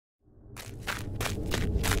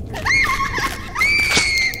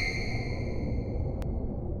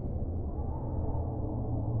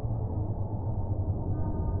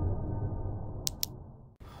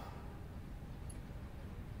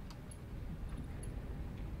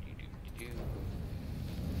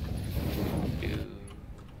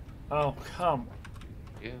Oh, come.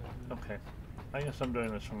 Yeah. Okay. I guess I'm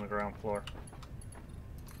doing this from the ground floor.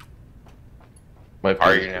 Might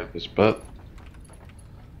Are be you now? this, but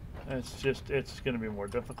It's going to be more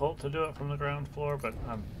difficult to do it from the ground floor, but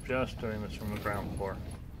I'm just doing this from the ground floor.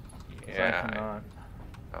 Yeah. I cannot.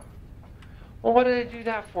 Oh. Well, what did I do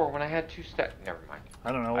that for when I had 2 steps? Never mind.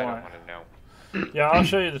 I don't know I why. don't want to know. Yeah, I'll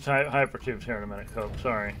show you the hypertubes here in a minute, Cope.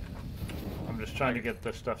 Sorry. I'm just trying to get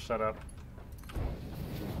this stuff set up.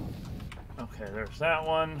 Okay, there's that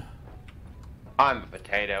one. I'm a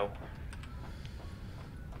potato.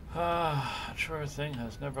 Ah, a truer thing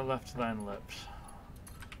has never left thine lips.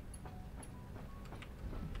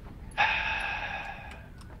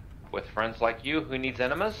 With friends like you, who needs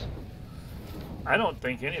enemas? I don't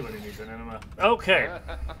think anybody needs an enema. Okay.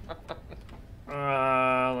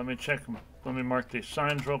 Let me check. Let me mark these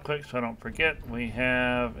signs real quick so I don't forget. We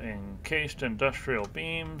have encased industrial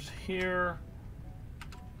beams here.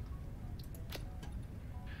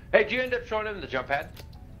 Hey, did you end up showing him the jump pad?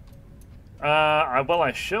 Well,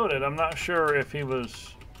 I showed it. I'm not sure if he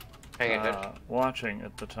was watching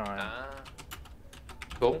at the time.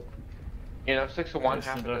 Cool. You know, 6 of 1, This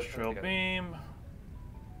half of industrial beam.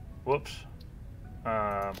 Whoops.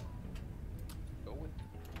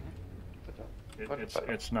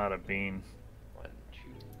 It's not a beam. 1,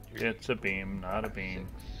 2, 3. It's a beam, not a beam.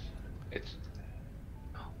 6. It's.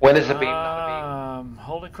 When is a beam not a beam?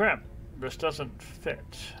 Holy crap! This doesn't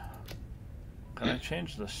fit. Can I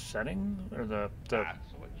change the setting or the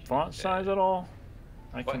font size at all?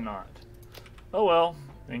 I cannot. Oh well.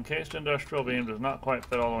 Encased industrial beam does not quite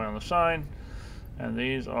fit all the way on the sign, and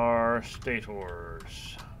these are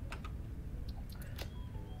stators.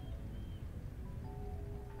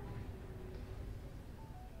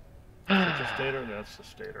 Is it the stator? That's the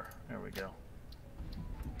stator. There we go.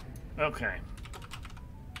 Okay.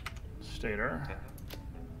 Stator.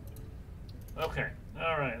 Okay.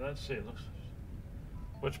 All right. Let's see.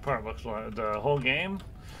 Which part looks like the whole game?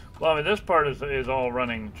 Well, I mean, this part is all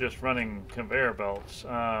running, just running conveyor belts.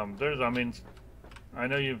 I mean, I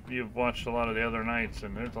know you've watched a lot of the other nights,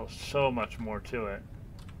 and there's so much more to it.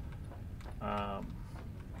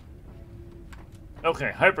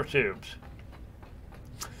 Okay, hypertubes.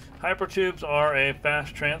 Hypertubes are a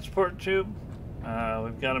fast transport tube.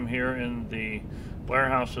 We've got them here in the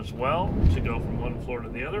warehouse as well to go from one floor to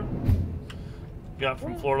the other. We've got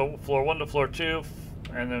from floor 1 to floor 2.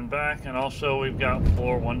 And then back, and also we've got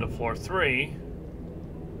floor 1 to floor 3.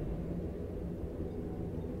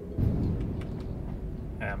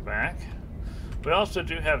 And back. We also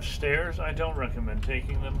do have stairs. I don't recommend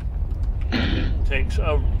taking them. It takes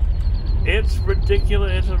it's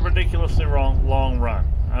ridiculous. It's a ridiculously long run.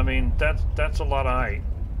 I mean, that's a lot of height.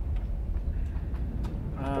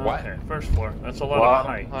 What? Okay, first floor. That's a lot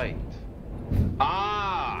of height.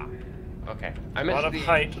 Ah! Okay. I missed a lot of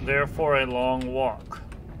height, therefore a long walk.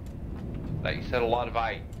 Like you said, a lot of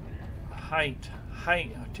height. Height.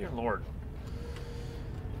 Oh, dear Lord.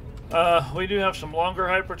 We do have some longer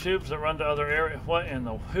hypertubes that run to other areas. What in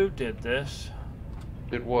the... Who did this?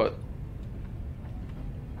 did what?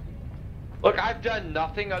 Look, I've done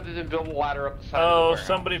nothing other than build a ladder up the side of the warehouse.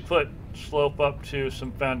 Somebody put slope up to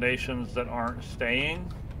some foundations that aren't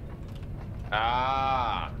staying.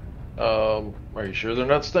 Ah. Are you sure they're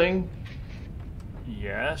not staying?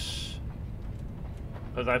 Yes.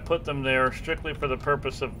 Because I put them there strictly for the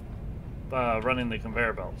purpose of running the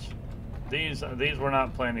conveyor belts. These were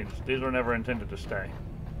not planning. These were never intended to stay.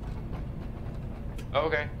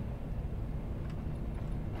 Okay.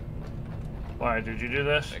 Why did you do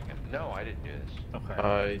this? No, I didn't do this. Okay.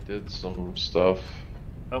 I did some stuff.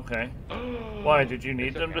 Okay. Why did you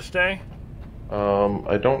need them to stay?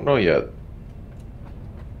 I don't know yet.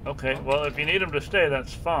 Okay. Well, if you need them to stay,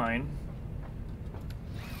 that's fine.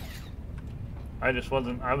 I just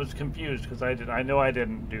wasn't. I was confused because I know I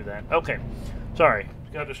didn't do that. Okay. Sorry.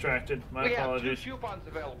 Got distracted. My apologies. We have 2 coupons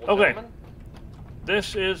available, okay. gentlemen.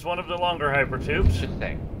 This is one of the longer hypertubes. Just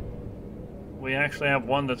saying. We actually have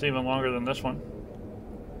one that's even longer than this one.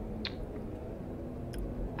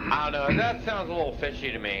 I don't know. That sounds a little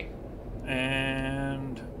fishy to me.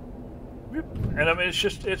 And I mean, it's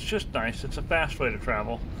just nice. It's a fast way to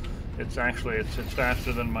travel. It's actually it's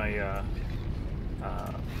faster than my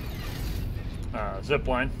zip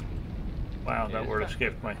line. Wow, that word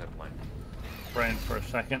escaped my brain for a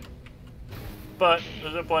second. But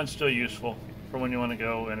the zip line's still useful for when you want to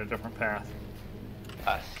go in a different path.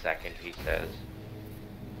 A second, he says.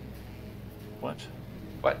 What?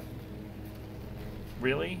 What?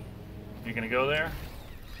 Really? You're gonna go there?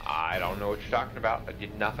 I don't know what you're talking about. I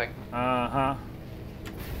did nothing.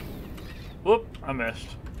 Whoop! I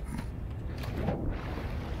missed.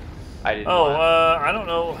 I didn't. Oh, I don't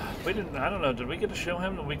know. We didn't. I don't know. Did we get to show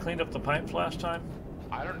him that we cleaned up the pipes last time?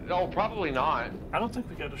 I don't know. Probably not. I don't think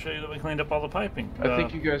we got to show you that we cleaned up all the piping. I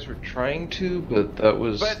think you guys were trying to, but that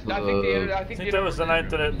was. But the... I think that was the night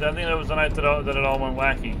that it. I think that was the night that it all went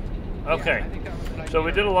wacky. Okay. Yeah, I think that was the night So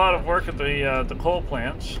we did a lot of work at the coal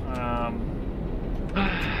plants.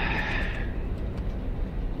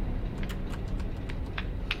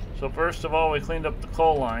 So first of all, we cleaned up the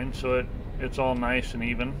coal line so it's all nice and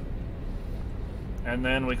even. And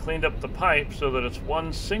then we cleaned up the pipe so that it's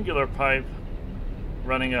one singular pipe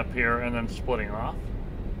running up here and then splitting off,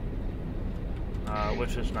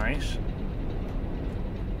 which is nice.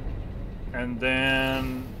 And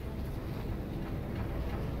then,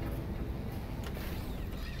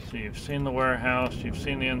 so you've seen the warehouse, you've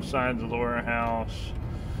seen the insides of the warehouse.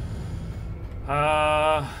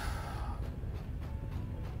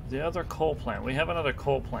 The other coal plant, we have another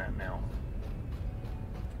coal plant now.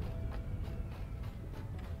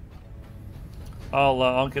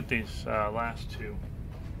 I'll get these last two.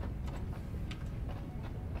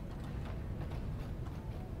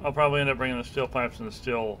 I'll probably end up bringing the steel pipes and the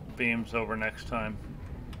steel beams over next time.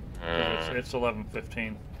 It's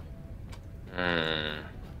 11:15.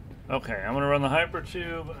 Okay, I'm gonna run the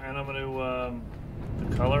hypertube, and I'm gonna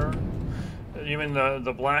the color. You mean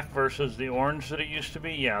the black versus the orange that it used to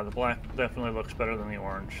be? Yeah, the black definitely looks better than the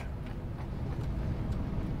orange.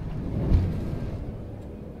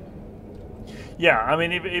 Yeah, I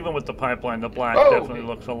mean, even with the pipeline, the black definitely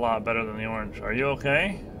looks a lot better than the orange. Are you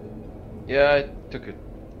okay? Yeah, I took it.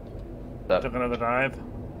 Took another dive?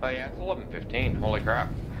 Oh yeah, it's 11:15. Holy crap.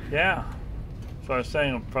 Yeah. So I was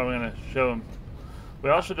saying I'm probably going to show them. We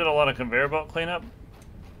also did a lot of conveyor belt cleanup.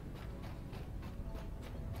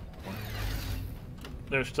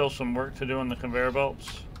 There's still some work to do on the conveyor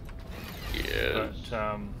belts. Yes.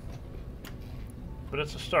 But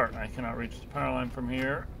it's a start. I cannot reach the power line from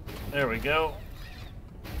here. There we go.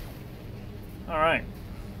 All right.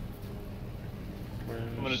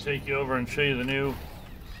 I'm going to take you over and show you the new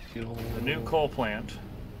coal plant.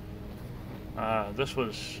 This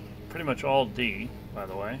was pretty much all D, by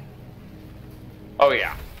the way. Oh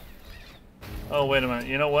yeah. Oh wait a minute.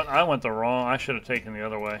 You know what? I went the wrong. I should have taken the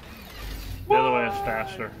other way. The other way is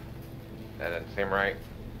faster. That doesn't seem right.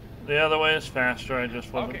 The other way is faster. I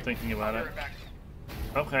just wasn't thinking about it.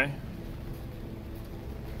 Okay.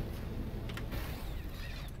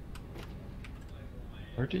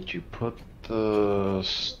 Where did you put the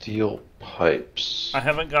steel pipes? I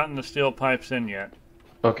haven't gotten the steel pipes in yet.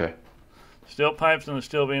 Okay. Steel pipes and the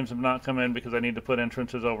steel beams have not come in because I need to put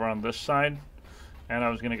entrances over on this side. And I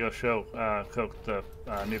was going to go show Coke the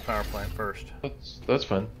new power plant first. That's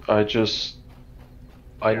fine. I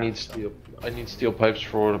need steel pipes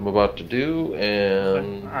for what I'm about to do,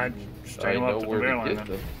 and I know where to get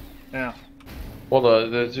them. Yeah. Well, no,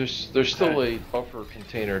 there's still a buffer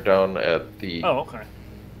container down at the. Oh, okay.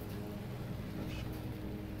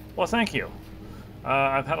 Well, thank you.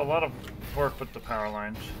 I've had a lot of work with the power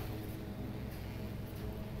lines.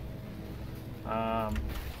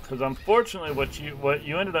 Because unfortunately, what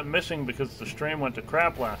you ended up missing because the stream went to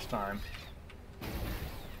crap last time.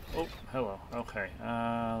 Oh, hello. Okay.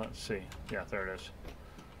 Let's see. Yeah, there it is.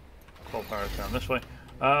 Coal power's down this way.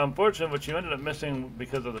 Unfortunately, what you ended up missing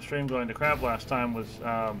because of the stream going to crap last time was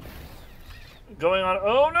going on.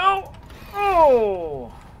 Oh no!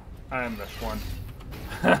 Oh! I missed one.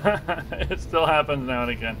 It still happens now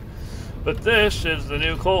and again. But this is the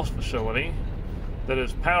new coal facility that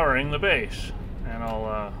is powering the base, and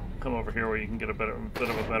I'll come over here where you can get a bit of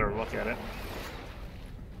a better look at it.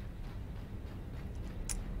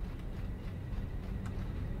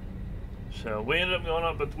 So we ended up going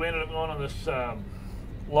on this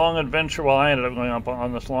long adventure. Well, I ended up going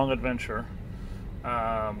on this long adventure,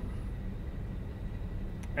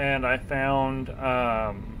 and I found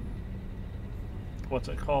what's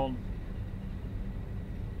it called?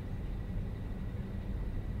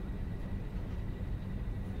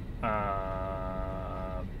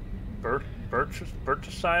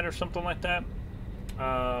 Birchicide or something like that.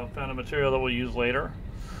 Found a material that we'll use later.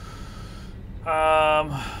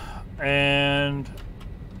 And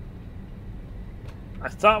I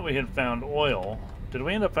thought we had found oil. Did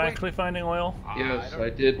we end up actually finding oil? Yes, I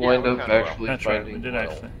did wind up actually That's finding right, we did oil.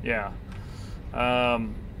 actually, yeah.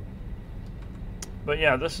 But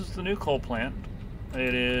yeah, this is the new coal plant.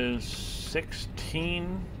 It is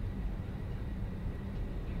 16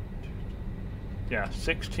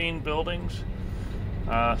 buildings,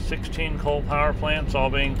 16 coal power plants, all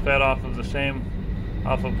being fed off of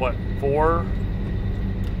what, four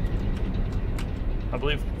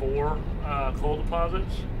coal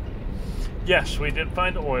deposits. Yes, we did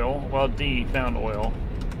find oil. Well, D found oil.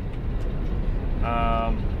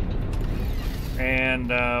 And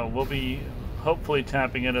we'll be hopefully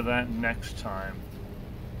tapping into that next time.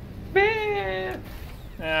 Man!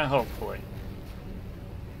 Yeah, hopefully.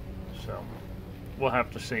 So, we'll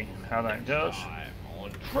have to see how that goes.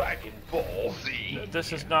 On Dragon Ball Z.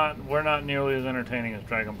 This is not, we're not nearly as entertaining as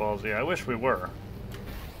Dragon Ball Z. I wish we were.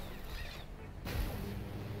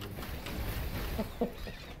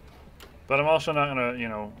 But I'm also not gonna, you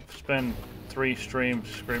know, spend 3 streams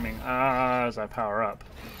screaming ah as I power up.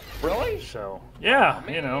 Really? So yeah, Oh,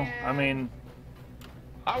 you know, I mean,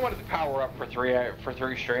 I wanted to power up for three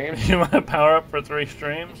streams. you want to power up for 3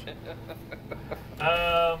 streams?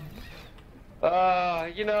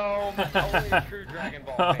 You know, only a true Dragon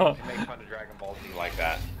Ball fan can make fun of Dragon Ball Z like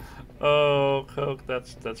that. Oh, Coke,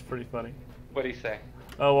 that's pretty funny. What'd he say?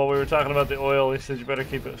 Oh, well, we were talking about the oil. He said you better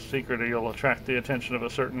keep it a secret or you'll attract the attention of a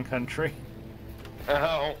certain country.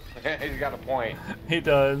 Oh, he's got a point. He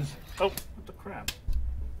does. Oh, what the crap?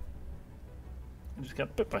 I just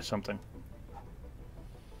got bit by something.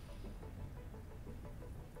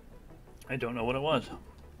 I don't know what it was.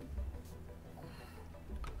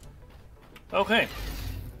 Okay.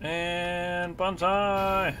 And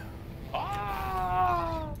bonsai.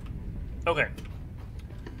 Ah! Okay.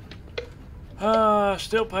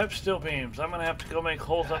 Steel pipes, steel beams. I'm gonna have to go make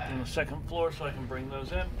holes up in the 2nd floor so I can bring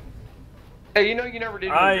those in. Hey, you know you never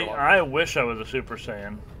did. I wish I was a Super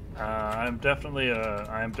Saiyan. I'm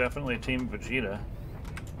definitely Team Vegeta.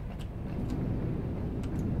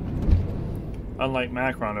 Unlike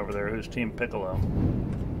Machron over there, who's Team Piccolo.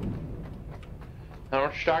 I know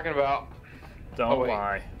what you're talking about. Don't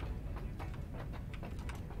lie.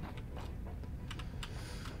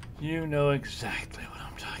 You know exactly what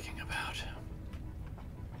I'm talking about.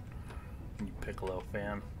 You Piccolo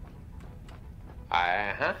fan.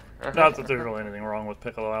 Not that there's really anything wrong with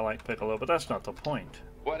Piccolo. I like Piccolo, but that's not the point.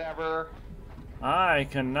 Whatever. I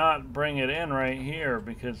cannot bring it in right here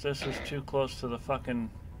because this is too close to the fucking...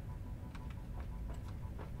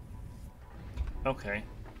 Okay.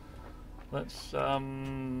 Let's, Let's,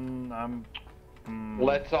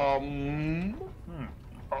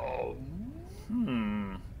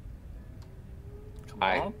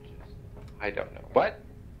 Kamog? I don't know. What?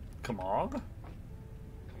 Kamog?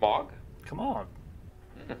 Kamog? Kamog.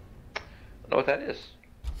 I don't know what that is.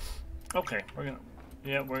 Okay, we're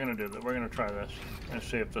gonna do that. We're gonna try this and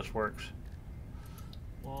see if this works.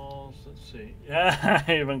 Walls, let's see.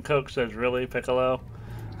 Yeah, even Coke says, really, Piccolo?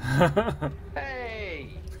 Hey!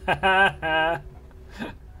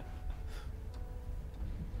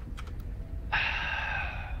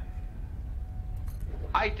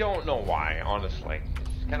 I don't know why, honestly.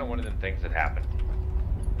 It's kind of one of them things that happened.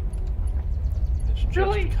 It's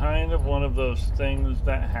just kind of one of those things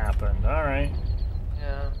that happened. All right.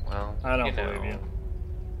 Yeah, well, I don't believe you.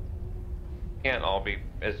 Can't all be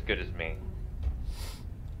as good as me.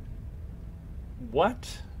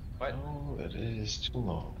 What? What? Oh, that is too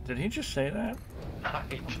long. Did he just say that? I'm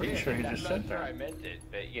pretty sure he just said that. I meant it,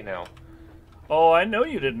 but you know. Oh, I know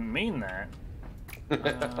you didn't mean that.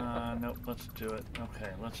 Nope, let's do it.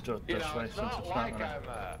 Okay, let's do it this way it's since not it's like not I'm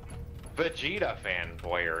a Vegeta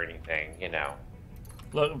fanboy or anything, you know.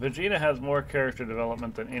 Look, Vegeta has more character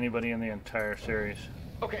development than anybody in the entire series.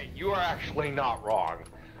 Okay, you are actually not wrong.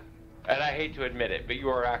 And I hate to admit it, but you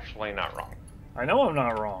are actually not wrong. I know I'm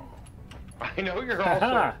not wrong. I know you're also...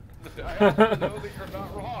 I also know that you're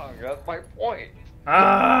not wrong. That's my point.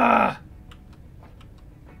 Ah!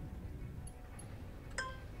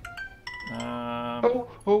 Ho,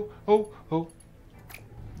 ho, ho, ho.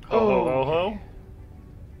 Ho, ho, ho, ho.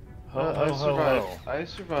 Ho, ho, I ho, survived. ho. I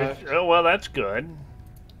survived. Oh, well, that's good.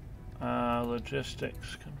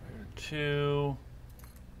 Logistics compared to...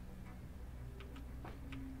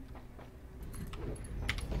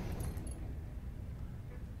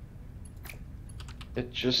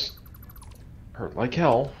 It just hurt like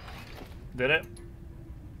hell. Did it?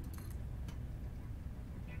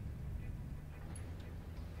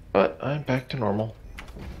 But I'm back to normal.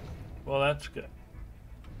 Well, that's good.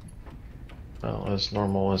 Well, as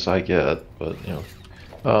normal as I get, but you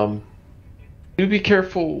know. Do be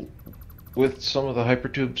careful with some of the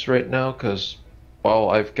hypertubes right now, because while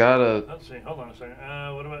I've got a... Let's see, hold on a second.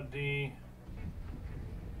 What about D?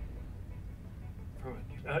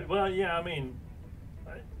 Well, yeah, I mean,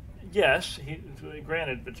 yes,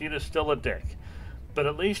 granted, Vegeta's still a dick, but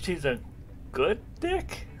at least he's a good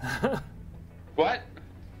dick? What?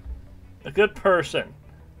 A good person.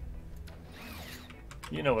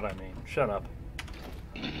 You know what I mean. Shut up.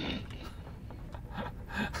 I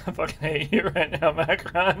fucking hate you right now,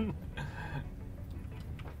 Machron.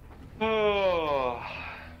 Oh,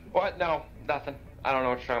 what? No, nothing. I don't know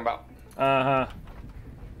what you're talking about. Uh-huh.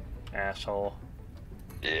 Asshole.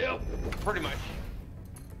 Yep, pretty much.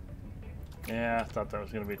 Yeah, I thought that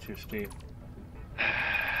was going to be too steep.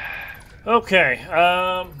 Okay,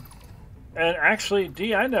 and actually,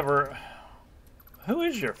 D, I never... Who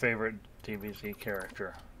is your favorite DBZ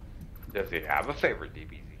character? Does he have a favorite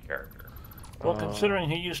DBZ character? Well, considering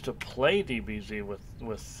he used to play DBZ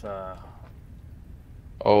with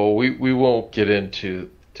Oh, we won't get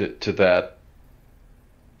into to that.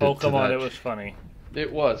 Oh, come on, it was funny.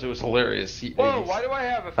 It was hilarious. Whoa, why do I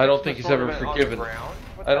have a I don't think he's ever ornament on forgiven. the ground?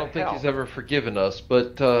 What I the don't think hell? he's ever forgiven us,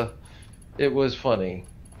 but it was funny.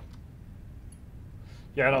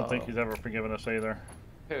 Yeah, I don't think he's ever forgiven us either.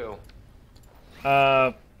 Who?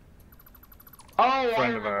 Uh, Oh, I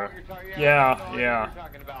friend of remember ours. what you're talking. Yeah, I know yeah. what you're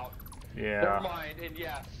talking about. Yeah. Never mind. And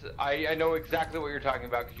yes, I know exactly what you're talking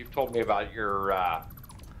about because you've told me about your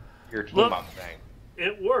team up thing.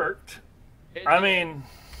 It worked. It I did. mean,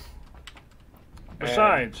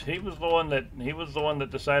 besides, he was the one that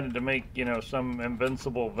decided to make, you know, some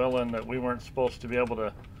invincible villain that we weren't supposed to be able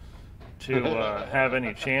to have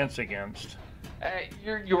any chance against.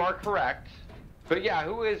 You are correct. But yeah,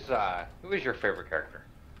 who is your favorite character?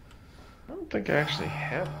 I don't think I actually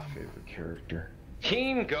have a favorite character.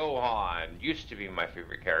 Teen Gohan used to be my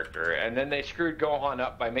favorite character, and then they screwed Gohan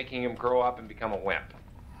up by making him grow up and become a wimp.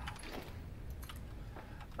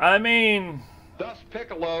 I mean, Thus,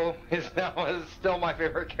 Piccolo is still my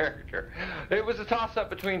favorite character. It was a toss-up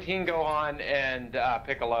between Teen Gohan and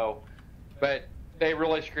Piccolo, but they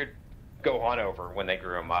really screwed Gohan over when they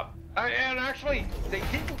grew him up. And actually, they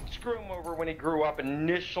didn't screw him over when he grew up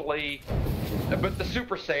initially, but the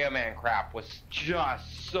Super Saiyaman crap was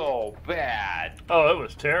just so bad. oh, it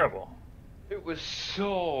was terrible. It was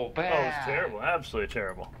so bad. Oh, it was terrible. Absolutely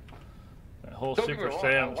terrible. That whole Don't get me Super wrong, I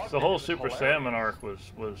Saiyan, loved the it. whole It was Super hilarious. Saiyaman arc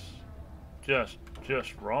was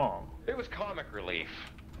just wrong. It was comic relief.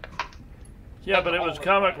 Yeah, That's but it all was it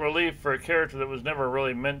comic was. relief for a character that was never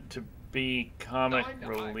really meant to be comic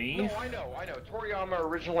relief. I know. Toriyama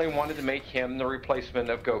originally wanted to make him the replacement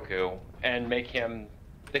of Goku and make him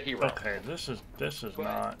the hero. Okay, this is But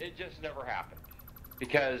not. it just never happened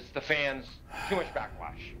because the fans too much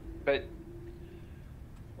backlash. But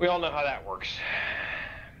we all know how that works.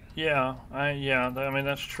 Yeah, I mean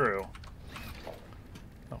that's true.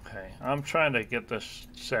 Okay, I'm trying to get this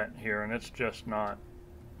set here, and it's just not.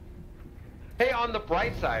 Hey, on the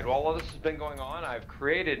bright side, while all this has been going on, I've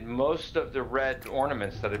created most of the red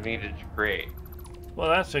ornaments that I've needed to create. Well,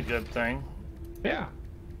 that's a good thing. Yeah.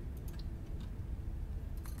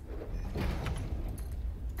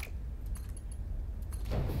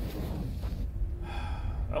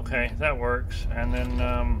 Okay, that works. And then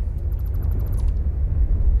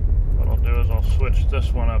what I'll do is I'll switch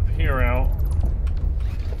this one up here out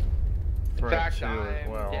In for it fact, to as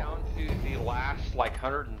I'm well. down to the last like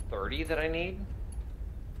 130 that I need.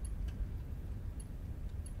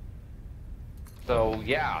 So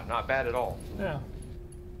yeah, not bad at all. Yeah,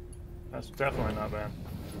 that's definitely not bad.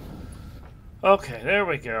 Okay, there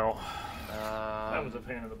we go. That was a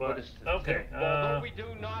pain in the butt. What is this? Okay. Although we do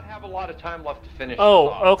not have a lot of time left to finish. Oh,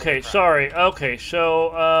 this off. okay, sorry. Okay,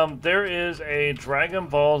 so there is a Dragon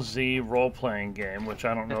Ball Z role-playing game, which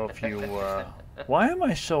I don't know if you... Why am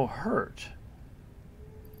I so hurt?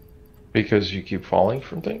 Because you keep falling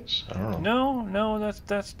from things? I don't know. No,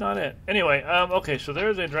 that's not it. Anyway, okay, so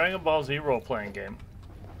there's a Dragon Ball Z role-playing game.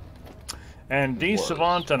 And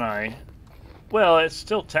DSavnt and I... Well, it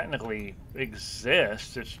still technically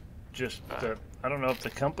exists. It's just that I don't know if the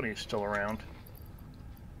company's still around.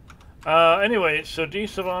 Anyway, so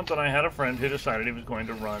DSavnt and I had a friend who decided he was going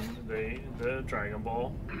to run the Dragon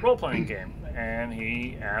Ball role-playing game, and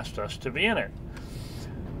he asked us to be in it.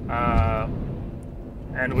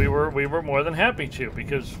 And we were more than happy to,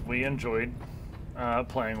 because we enjoyed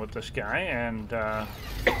playing with this guy, and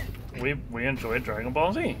we enjoyed Dragon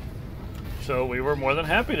Ball Z. So we were more than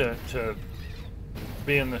happy to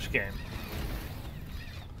be in this game.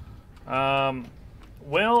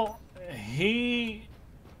 Well, he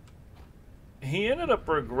ended up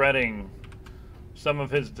regretting some of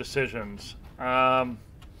his decisions. So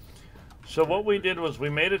what we did was we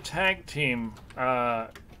made a tag team.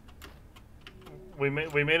 We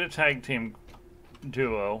made a tag team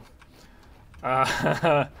duo,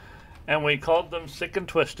 and we called them Sick and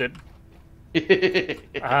Twisted.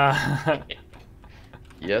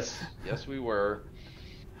 Yes, we were.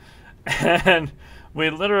 And we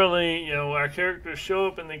literally, you know, our characters show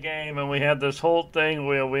up in the game, and we had this whole thing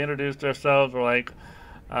where we introduced ourselves. We're like,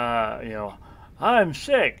 you know, I'm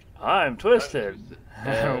sick, I'm twisted,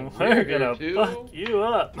 And we're we're gonna here to fuck you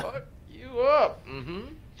up. Fuck you up. Mm-hmm.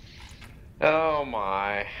 Oh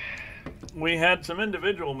my. We had some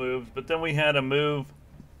individual moves, but then we had a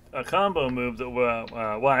combo move that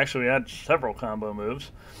well, actually, we had several combo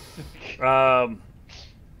moves. I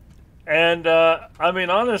mean,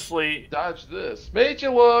 honestly, Dodge this. Made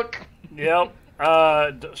you look. Yep.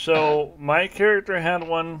 So my character had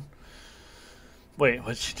one. Wait,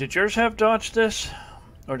 did yours have dodge this,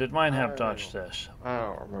 or did mine have dodge this? I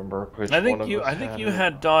don't remember which I think one of you. us I think had you it.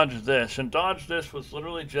 had dodge this, and dodge this was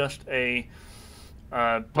literally just a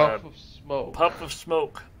Puff of smoke. puff of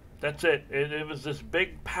smoke. That's it. It was this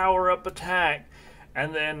big power-up attack,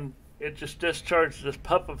 and then it just discharged this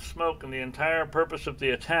puff of smoke, and the entire purpose of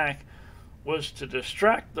the attack was to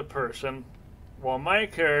distract the person, while my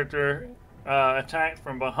character attacked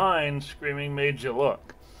from behind, screaming, "Made you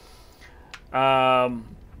look." You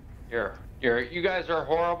guys are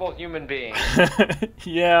horrible human beings.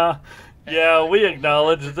 Yeah, we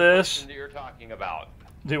acknowledge The this. person that you're talking about.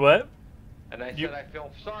 Do what? And I said I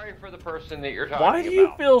feel sorry for the person that you're talking Why about. do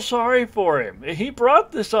you feel sorry for him? He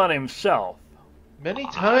brought this on himself. Many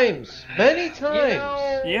times. Many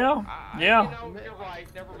times. You know, Yeah. You know, you're right.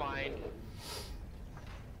 Never mind.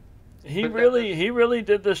 He really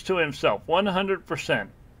did this to himself, 100%.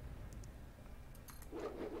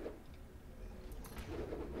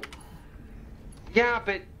 Yeah,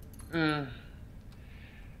 but.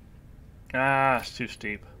 It's too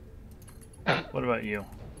steep. What about you?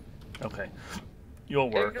 Okay. You'll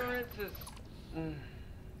work. Ignorance is.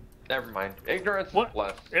 Never mind. Ignorance is What?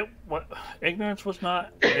 bliss. Ignorance was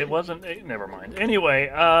not. It wasn't. Never mind. Anyway,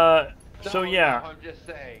 so yeah. No, I'm just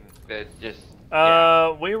saying that just.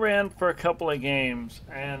 We ran for a couple of games,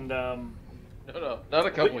 and No, not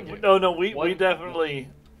a couple of games. we definitely.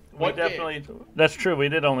 One Definitely. That's true. We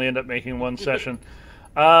did only end up making one session.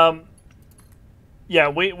 Yeah,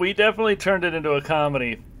 we definitely turned it into a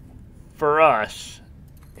comedy. For us,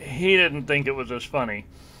 he didn't think it was as funny.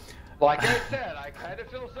 Like I said, I kind of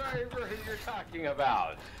feel sorry for who you're talking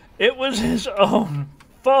about. It was his own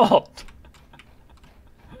fault.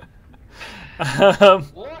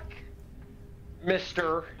 Look,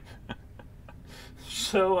 Mister.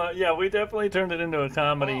 So yeah, we definitely turned it into a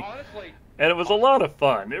comedy, Well, honestly, and it was a lot of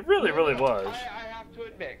fun. It really was. I have to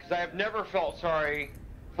admit, because I have never felt sorry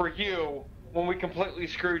for you when we completely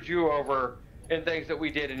screwed you over in things that we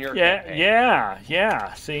did in your campaign.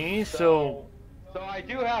 Yeah. See, so I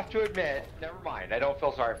do have to admit, never mind. I don't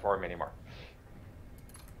feel sorry for him anymore.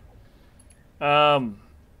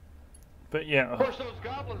 but yeah. Of course, those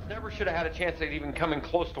goblins never should have had a chance at even coming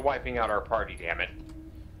close to wiping out our party. Damn it.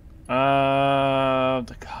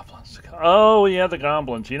 The goblins. Oh yeah, the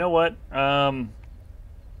goblins. You know what?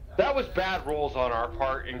 That was bad rolls on our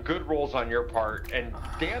part and good rolls on your part, and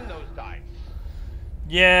damn those dice.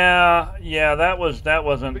 Yeah, that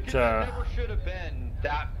wasn't. Because that never should have been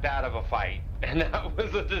that bad of a fight, and that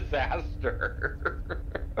was a disaster.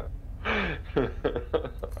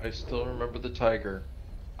 I still remember the tiger.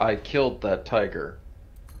 I killed that tiger.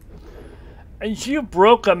 You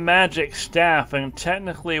broke a magic staff and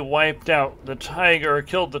technically wiped out the tiger,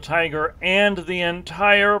 killed the tiger, and the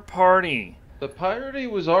entire party. The party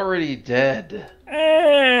was already dead.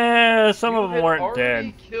 Some of them weren't dead.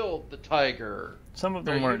 You killed the tiger. Some of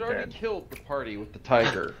them weren't You'd already dead. killed the party with the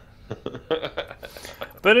tiger.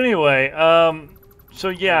 But anyway, so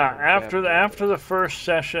yeah, after the first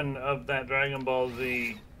session of that Dragon Ball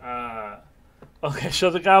Z, okay,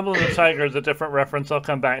 so the Goblin and the Tiger is a different reference. I'll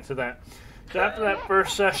come back to that. So after that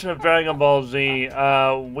first session of Dragon Ball Z,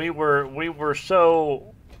 we were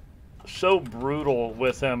so brutal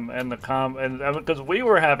with him and because we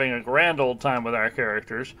were having a grand old time with our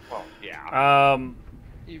characters. Well, yeah.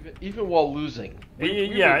 Even while losing.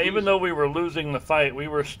 Even though we were losing the fight, we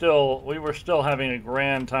were still having a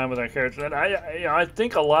grand time with our characters. And I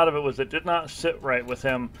think a lot of it was it did not sit right with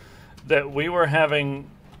him that we were having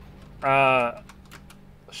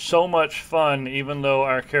so much fun even though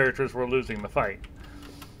our characters were losing the fight.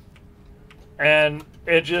 And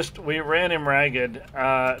we ran him ragged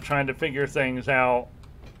trying to figure things out.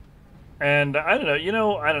 And I don't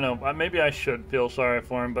know, maybe I should feel sorry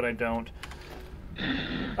for him, but I don't. He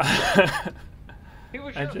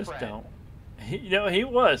was I your just friend. don't. He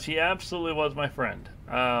was. He absolutely was my friend.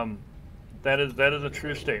 That is a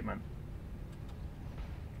true statement.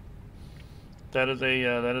 That is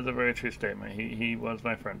a very true statement. He was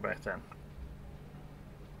my friend back then.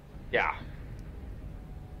 Yeah.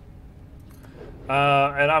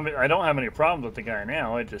 And I don't have any problems with the guy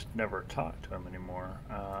now. I just never talk to him anymore.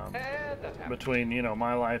 Between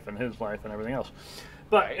my life and his life and everything else.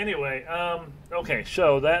 But anyway, okay,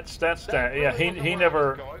 so that's that. Yeah, he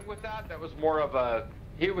never. I was going with that. That was more of a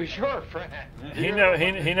He was your friend. He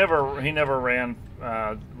never ran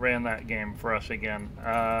that game for us again. He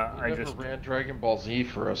never ran Dragon Ball Z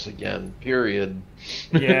for us again. Period.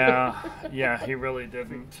 Yeah, he really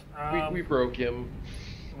didn't. We broke him.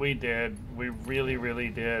 We did. We really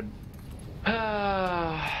did.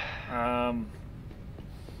 I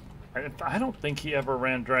don't think he ever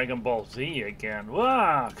ran Dragon Ball Z again.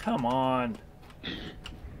 Wow, come on.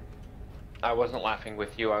 I wasn't laughing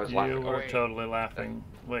with you. I was laughing. You were totally laughing.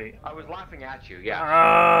 Wait. I was laughing at you.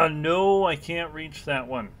 Yeah. No, I can't reach that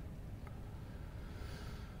one.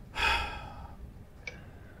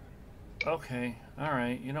 Okay. All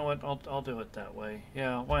right. You know what? I'll do it that way.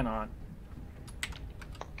 Yeah. Why not?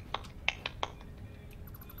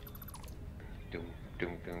 Doom,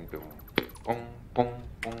 doom, doom, doom. Boom, boom,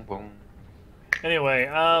 boom, boom. Anyway,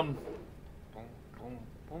 Boom, boom,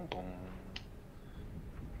 boom, boom.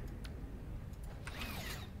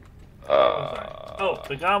 Oh,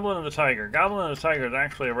 the Goblin and the Tiger. Goblin and the Tiger is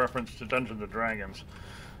actually a reference to Dungeons and Dragons.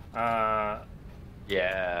 Yeah.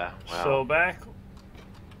 Wow. So back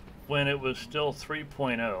when it was still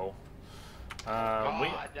 3.0,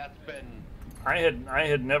 that's been. I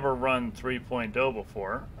had never run 3.0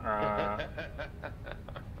 before.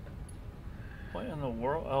 What in the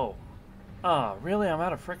world? Oh, really? I'm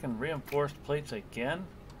out of frickin' reinforced plates again?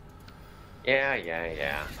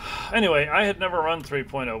 Yeah. Anyway, I had never run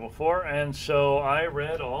 3.0 before, and so I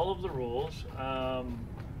read all of the rules.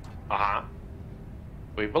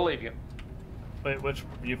 We believe you. Wait, which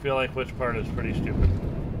you feel like which part is pretty stupid?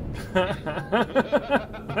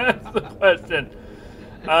 That's the question.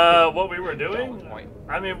 What we were doing?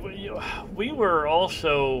 I mean, we were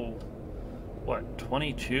also, what,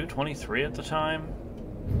 22, 23 at the time?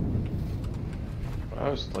 I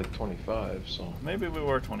was like 25, so maybe we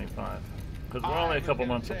were 25. Because we're only a couple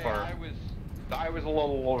months apart. I was a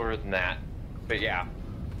little older than that, but yeah.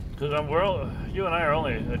 Because you and I are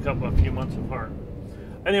only a few months apart.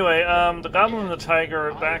 Anyway, the Goblin and the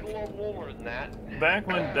Tiger back. I was a little older than that. Back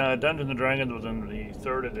when Dungeons and Dragons was in the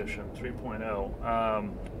 3rd edition, 3.0.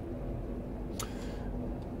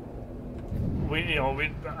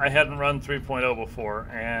 I hadn't run 3.0 before,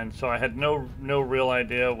 and so I had no real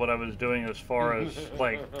idea what I was doing as far as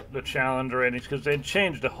like the challenge ratings, because they'd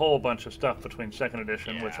changed a whole bunch of stuff between 2nd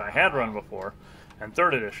edition, which I had run before, and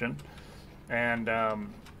 3rd edition, and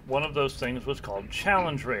one of those things was called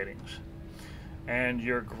challenge ratings, and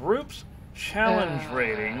your group's challenge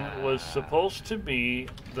rating was supposed to be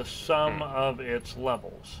the sum of its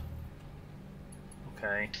levels.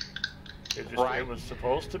 Okay. It was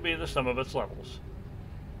supposed to be the sum of its levels.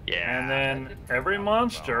 Yeah. And then every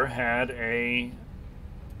monster had a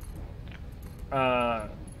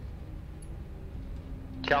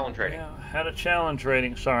challenge rating. Yeah, had a challenge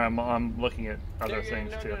rating. Sorry, I'm looking at other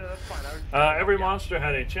things too. No, that's fine. Every monster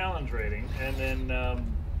had a challenge rating,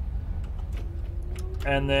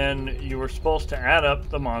 and then you were supposed to add up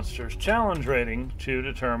the monster's challenge rating to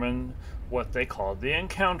determine what they called the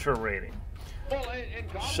encounter rating. Well, and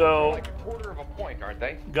goblins so, are like a quarter of a point, aren't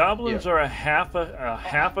they? Goblins are a half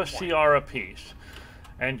a CR apiece,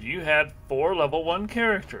 and you had 4 level 1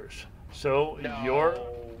 characters. So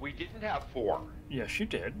we didn't have 4. Yes, you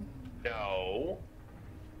did. No,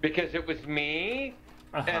 because it was me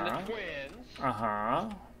and the twins.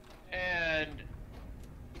 And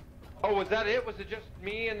was that it? Was it just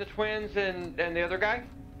me and the twins and the other guy?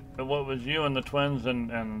 And what was you and the twins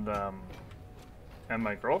and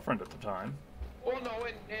my girlfriend at the time? Well, no,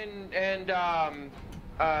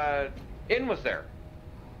 In was there.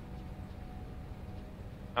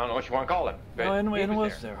 I don't know what you want to call him. No, In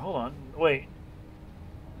was there. Hold on. Wait.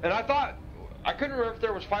 And I couldn't remember if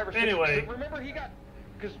there was 5 or 6. Anyway. Remember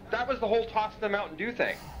because that was the whole toss the Mountain Dew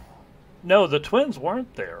thing. No, the twins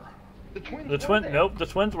weren't there. The twins there. Nope, the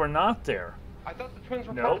twins were not there. I thought the twins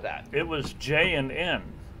were part of that. It was J and N.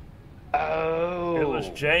 Oh. It was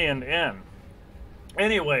J and N.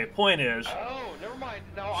 Anyway, point is. Oh, never mind.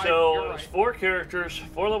 No, so it was 4 characters,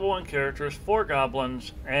 4 level 1 characters, 4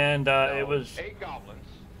 goblins, and it was 8 goblins.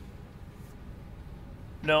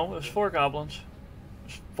 No, it was 4 goblins.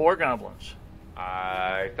 It was 4 goblins.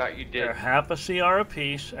 I thought you did. They're half a CR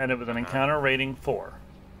apiece, and it was an encounter rating 4.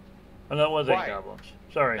 Oh, that was 8 goblins.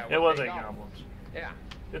 Sorry, it was 8 goblins. Yeah.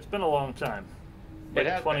 It's been a long time.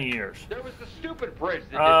 Like 20 years. There was the stupid bridge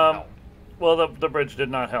that didn't help. Well, the bridge did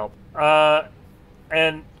not help.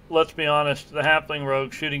 And let's be honest, the halfling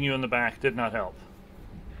rogue shooting you in the back did not help.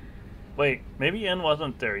 Wait, maybe N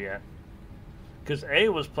wasn't there yet. Because A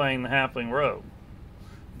was playing the halfling rogue.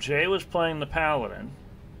 J was playing the paladin.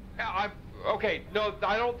 Okay, no,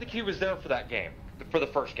 I don't think he was there for that game. For the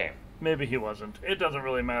first game. Maybe he wasn't. It doesn't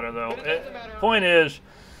really matter, though. But it doesn't matter. Point is,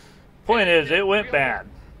 it went bad.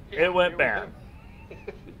 It went bad.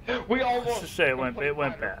 We almost Let's just say it went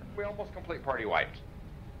bad. We almost complete party wiped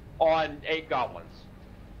on 8 goblins.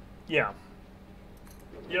 Yeah.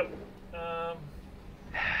 Yep.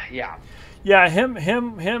 Yeah. Yeah.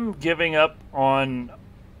 Him giving up on,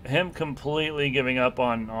 him completely giving up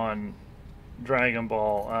on Dragon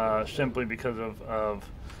Ball simply because of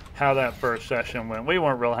how that first session went. We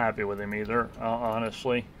weren't real happy with him either,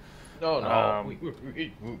 honestly. No.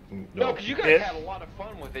 No, because you guys had a lot of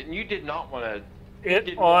fun with it, and you did not want to.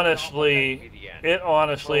 It honestly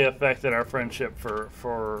affected our friendship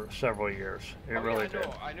for several years. It really did.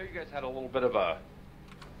 I know you guys had a little bit of a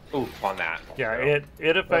oof on that. Yeah, so.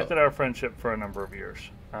 it affected our friendship for a number of years.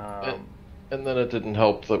 And then it didn't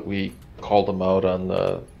help that we called him out on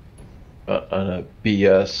the on a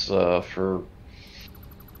BS for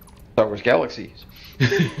Star Wars Galaxies.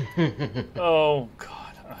 Oh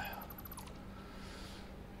God!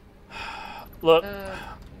 Look.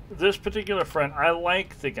 This particular friend, I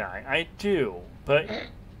like the guy. I do, but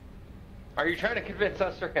are you trying to convince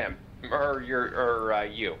us or him, or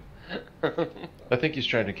you? I think he's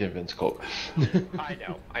trying to convince Colt. I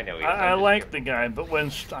know. I like the guy, but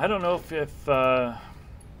when I don't know if I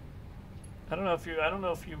don't know if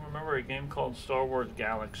you remember a game called Star Wars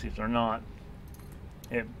Galaxies or not.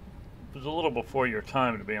 It was a little before your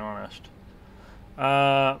time, to be honest.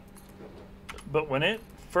 But when it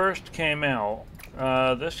first came out.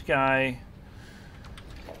 This guy,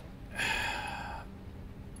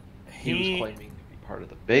 he was claiming to be part of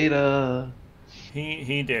the beta.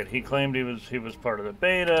 He did. He claimed he was part of the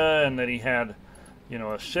beta and that he had,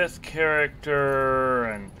 a Sith character,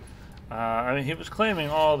 and I mean he was claiming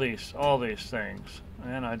all these things,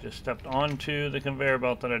 and I just stepped onto the conveyor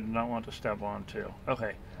belt that I did not want to step onto.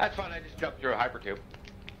 Okay. That's fine. I just jumped through a hypertube.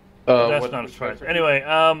 That's not a surprise. Anyway,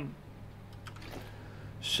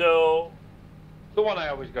 so. The one I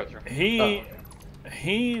always go through.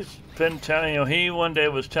 He's been telling he one day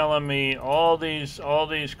was telling me all these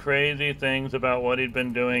crazy things about what he'd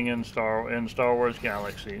been doing in Star Wars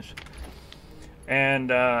Galaxies,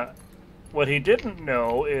 and what he didn't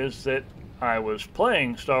know is that I was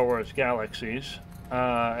playing Star Wars Galaxies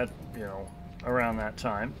at around that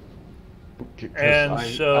time. And I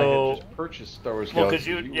had just purchased Star Wars Galaxies.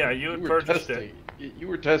 Well, because you had purchased it. You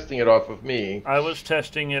were testing it off of me. I was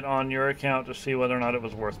testing it on your account to see whether or not it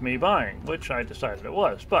was worth me buying, which I decided it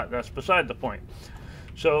was, but that's beside the point.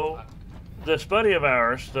 So, this buddy of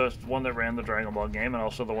ours, the one that ran the Dragon Ball game, and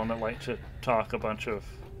also the one that liked to talk a bunch of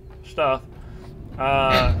stuff,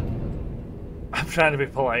 I'm trying to be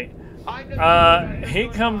polite. He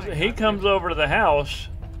comes over to the house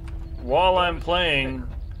while I'm playing.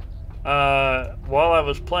 While I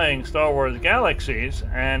was playing Star Wars Galaxies,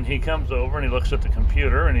 and he comes over and he looks at the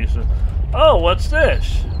computer and he says, "Oh, what's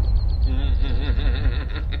this?"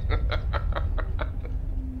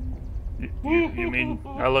 you mean?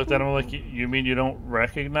 I looked at him like, "You mean you don't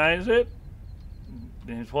recognize it?"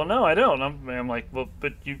 And he says, "Well, no, I don't." I'm like, "Well,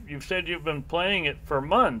 but you've said you've been playing it for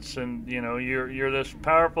months, and you're this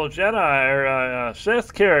powerful Jedi or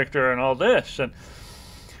Sith character and all this." And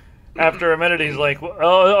after a minute, he's like,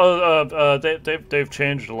 they've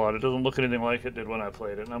changed a lot. It doesn't look anything like it did when I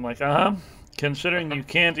played it. And I'm like, considering you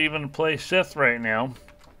can't even play Sith right now.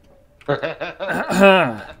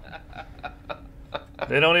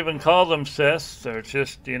 They don't even call them Sith. They're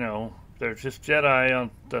just, they're just Jedi on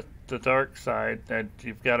the dark side. And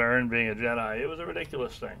you've got to earn being a Jedi. It was a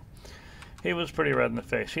ridiculous thing. He was pretty red in the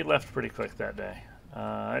face. He left pretty quick that day.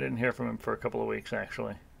 I didn't hear from him for a couple of weeks,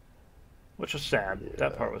 actually. Which was sad. Yeah.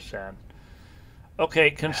 That part was sad. Okay,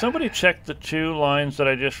 can somebody check the 2 lines that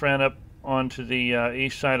I just ran up onto the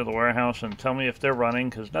east side of the warehouse and tell me if they're running?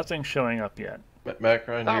 Because nothing's showing up yet.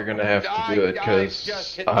 Machron, you're going to have to do it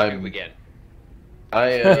because I'm... again.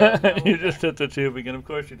 You just hit the tube again. Of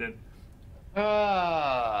course you did.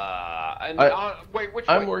 Wait, which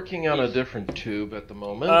I'm working on a different tube at the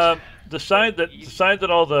moment. The side that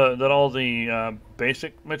all the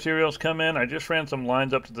basic materials come in, I just ran some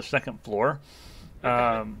lines up to the 2nd floor.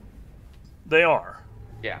 They are.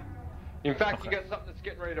 Yeah. In fact, you got something that's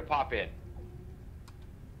getting ready to pop in.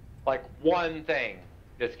 Like one thing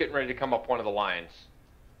that's getting ready to come up one of the lines.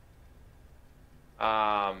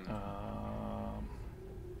 At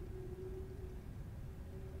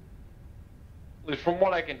least from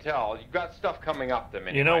what I can tell, you've got stuff coming up them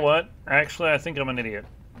anyway. You know what? Actually, I think I'm an idiot.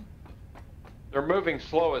 They're moving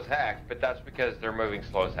slow as heck, but that's because they're moving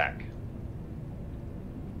slow as heck.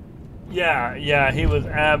 Yeah, he was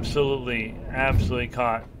absolutely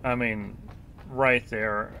caught. I mean, right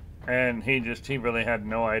there. and he really had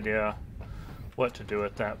no idea what to do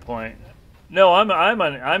at that point. No, I'm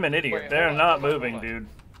an idiot. Wait, They're hold on, not hold on, moving, hold on. dude.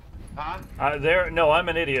 Huh? No, I'm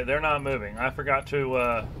an idiot. They're not moving. I forgot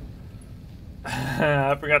to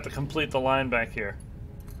I forgot to complete the line back here.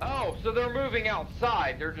 Oh, so they're moving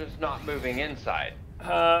outside. They're just not moving inside.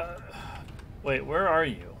 Wait, where are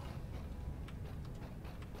you?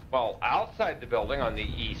 Well, outside the building on the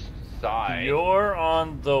east side. You're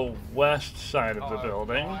on the west side of the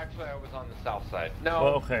building. No, actually, I was on the south side. No.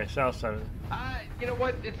 Well, okay, south side. You know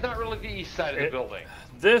what? It's not really the east side of the building.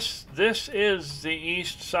 This is the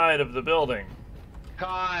east side of the building.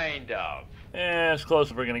 Kind of. As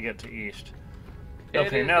close as we're gonna get to east.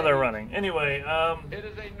 Okay, now they're running. Anyway, It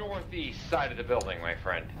is a northeast side of the building, my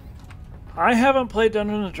friend. I haven't played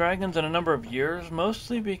Dungeons and Dragons in a number of years,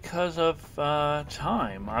 mostly because of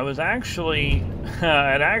time. I was actually,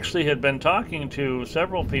 had been talking to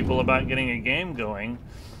several people about getting a game going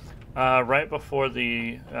right before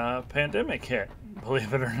the pandemic hit.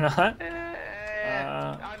 Believe it or not.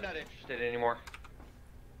 I'm not interested anymore.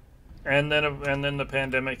 And then the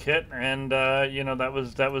pandemic hit, and you know, that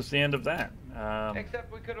was the end of that.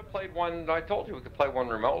 Except we could have played one. I told you we could play one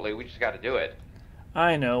remotely. We just got to do it.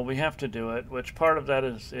 I know we have to do it. Which part of that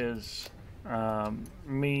is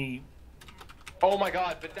me? Oh my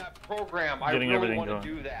God! But that program, I really want to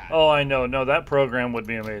do that. Oh, I know. No, that program would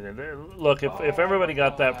be amazing. Look, if everybody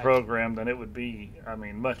got that program, then it would be, I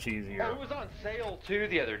mean, much easier. Oh, it was on sale too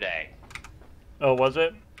the other day. Oh, was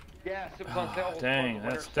it? Yes, it was on sale. Dang,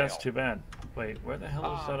 that's too bad. Wait, where the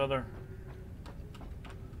hell is that other?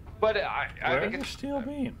 But I where think are the steel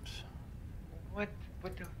beams? What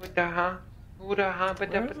the huh?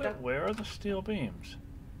 Where are the steel beams?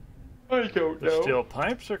 I don't know. The steel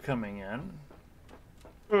pipes are coming in.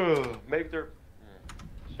 Maybe they're.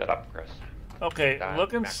 Shut up, Chris. Okay,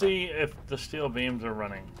 look and see if the steel beams are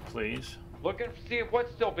running, please. Look and see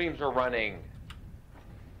what steel beams are running.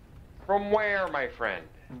 From where, my friend?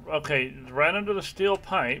 Okay, right under the steel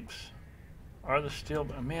pipes are the steel.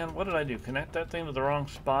 Man, what did I do? Connect that thing to the wrong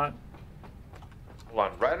spot?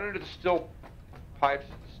 Hold on, right under the steel pipes.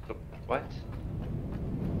 What?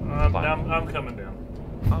 I'm coming down.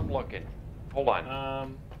 I'm looking. Hold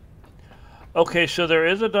on. Okay, so there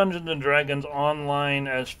is a Dungeons and Dragons online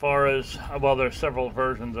as far as, well, there's several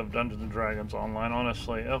versions of Dungeons and Dragons online,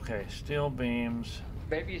 honestly. Okay, steel beams.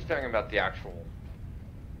 Maybe he's talking about the actual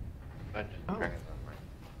Dungeons and Dragons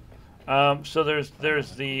online. So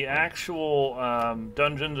there's the actual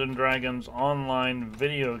Dungeons and Dragons online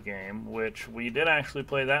video game, which we did actually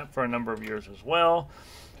play that for a number of years as well,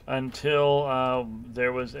 until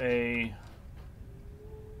there was a...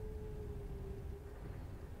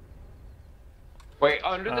 Wait,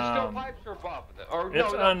 under the steel pipes or above?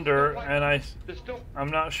 It's under, and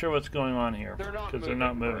I'm not sure what's going on here because they're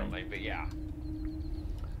not moving. Currently, but yeah.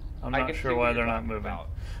 I'm not sure why they're not moving.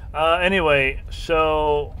 Anyway,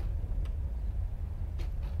 so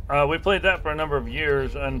we played that for a number of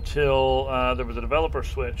years until there was a developer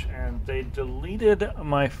switch, and they deleted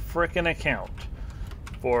my frickin' account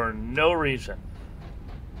for no reason.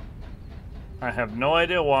 I have no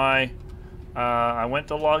idea why. I went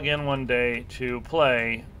to log in one day to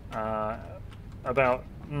play about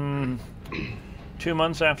 2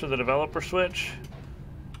 months after the developer switch,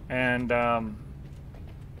 and I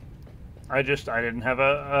didn't have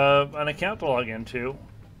an account to log into,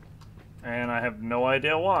 and I have no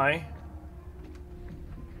idea why.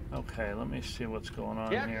 Okay, let me see what's going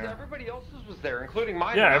on here. Yeah, everybody else's was there, including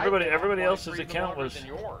mine. Yeah, everybody else's account was.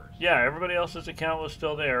 Yeah, everybody else's account was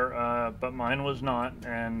still there, but mine was not,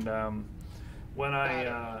 and. When I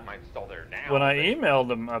emailed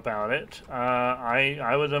them about it,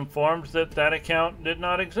 I was informed that account did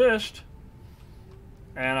not exist,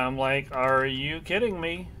 and I'm like, "Are you kidding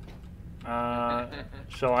me?"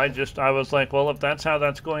 So I was like, "Well, if that's how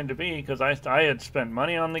that's going to be," because I had spent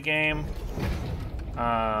money on the game,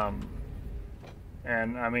 and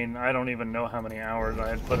I mean I don't even know how many hours I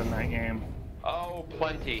had put in that game. Oh,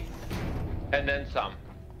 plenty, and then some.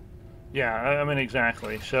 Yeah, I mean,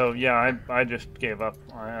 exactly. So, yeah, I just gave up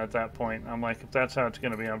at that point. I'm like, if that's how it's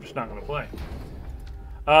going to be, I'm just not going to play.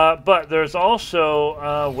 But there's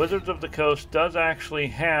also, Wizards of the Coast does actually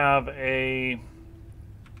have a,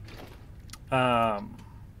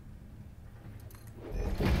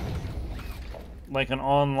 like an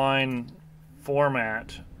online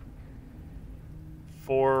format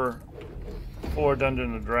for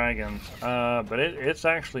Dungeons and Dragons, but it's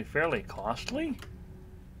actually fairly costly.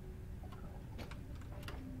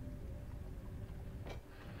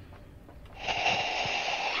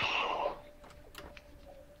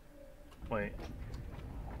 Wait.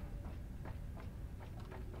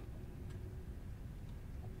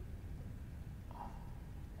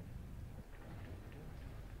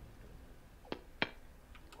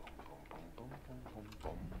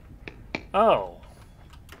 Oh.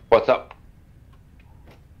 What's up?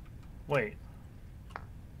 Wait.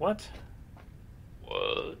 What?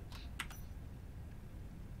 What?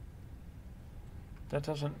 That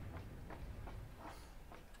doesn't...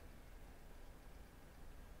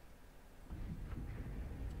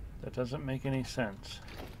 That doesn't make any sense.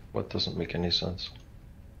 What doesn't make any sense?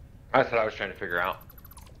 That's what I was trying to figure out.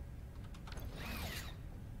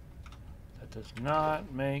 That does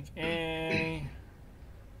not make any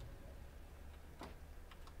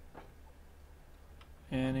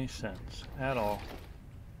sense at all.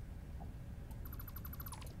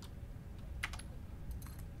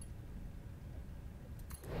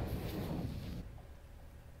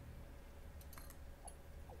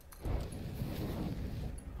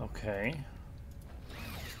 Okay.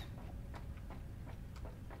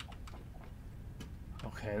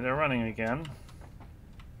 Okay, they're running again.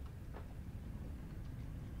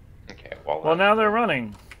 Okay, well now they're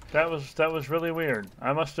running. That was really weird.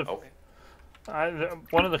 I must have... Okay.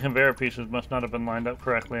 One of the conveyor pieces must not have been lined up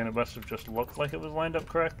correctly, and it must have just looked like it was lined up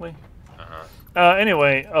correctly.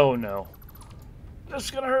 Anyway, oh no. This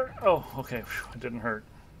is gonna hurt. Oh, okay. Whew, it didn't hurt.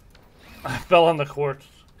 I fell on the quartz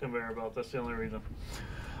conveyor belt. That's the only reason.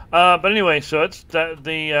 But anyway, so it's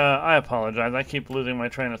I apologize. I keep losing my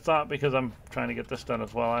train of thought because I'm trying to get this done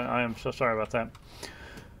as well. I am so sorry about that.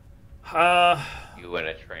 You in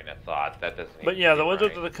a train of thought. That doesn't. But yeah, the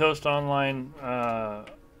Wizards of the Coast online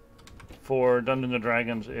for Dungeons and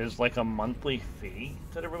Dragons is like a monthly fee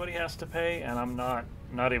that everybody has to pay, and I'm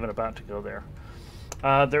not even about to go there.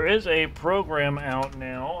 There is a program out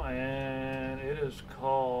now, and it is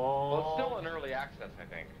called... Well, it's still in early access, I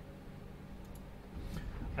think.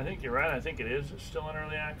 I think you're right. I think it is still in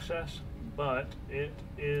early access, but it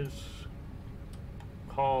is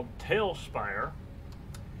called Tailspire,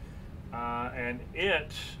 and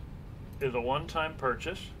it is a one-time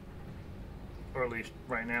purchase, or at least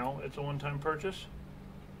right now it's a one-time purchase.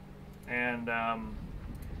 And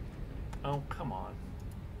oh, come on.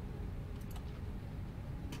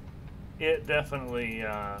 It definitely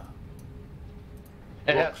it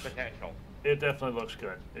has potential. It definitely looks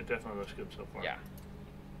good. It definitely looks good so far. Yeah.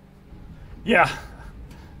 Yeah.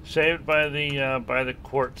 Saved by the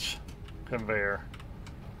quartz conveyor.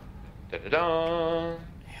 Da-da-da.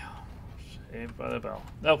 Yeah. Saved by the bell.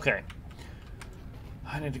 Okay.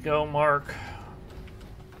 I need to go mark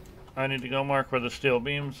where the steel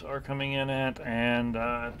beams are coming in at, and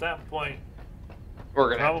at that point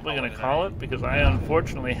We're probably going to call it because I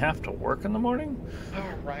unfortunately have to work in the morning. All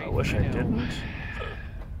right. I wish I didn't.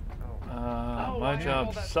 My I job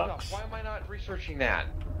know that sucks. stuff. Why am I not researching that?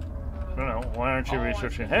 I don't know. Why aren't you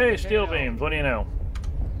researching? Hey, steel beams. What do you know?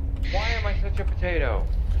 Why am I such a potato?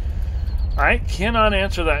 I cannot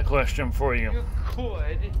answer that question for you. You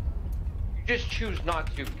could. You just choose not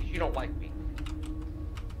to because you don't like me.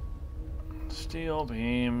 Steel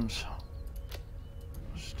beams.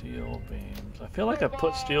 Steel beams. I feel like I've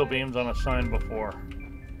put steel beams on a sign before.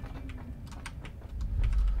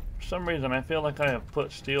 For some reason, I feel like I have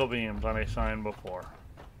put steel beams on a sign before.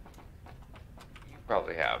 You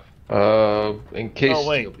probably have. Encased Oh,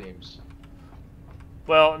 wait. steel beams.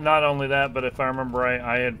 Well, not only that, but if I remember right,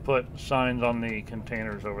 I had put signs on the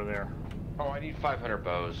containers over there. Oh, I need 500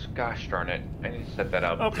 bows. Gosh darn it. I need to set that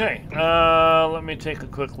up. Okay, let me take a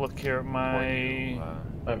quick look here at my...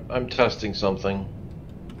 I'm testing something.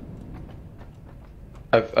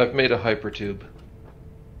 I've made a hypertube.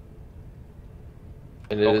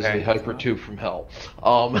 And it is the hypertube from hell.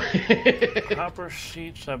 Copper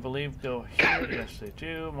sheets, I believe, go here. Yes, they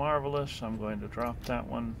do. Marvelous. I'm going to drop that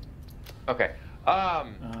one. Okay.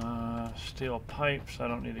 Steel pipes. I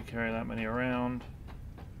don't need to carry that many around.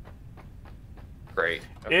 Great.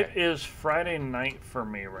 Okay. It is Friday night for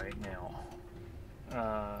me right now.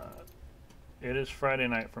 It is Friday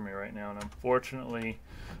night for me right now, and unfortunately,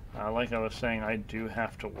 like I was saying, I do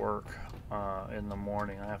have to work in the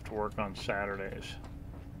morning. I have to work on Saturdays,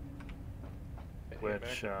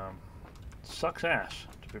 which sucks ass,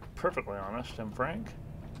 to be perfectly honest and frank.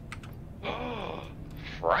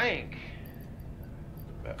 Frank!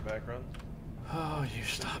 Background? Oh, you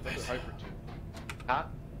stop it. Hypertube. Huh?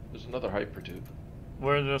 There's another hypertube.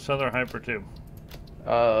 Where's this other hypertube?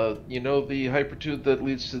 You know the hypertube that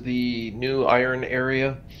leads to the new iron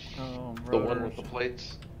area? Oh, the one with the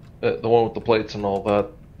plates? The one with the plates and all that,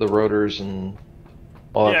 the rotors and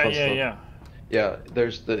all that fun stuff. Yeah,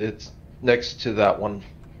 it's next to that one.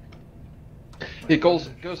 It goes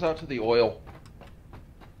out to the oil.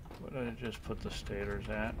 What did I just put the stators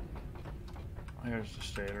at? Here's the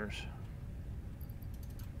stators.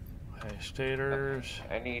 Okay, stators.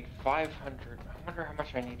 I need 500. I wonder how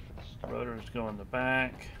much I need for the start. Rotors go in the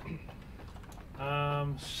back.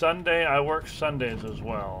 Sunday, I work Sundays as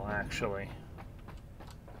well, actually.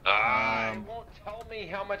 It won't tell me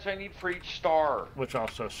how much I need for each star. Which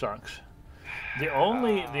also sucks. The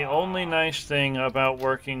only nice thing about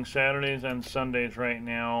working Saturdays and Sundays right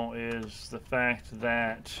now is the fact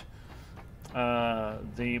that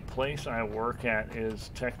the place I work at is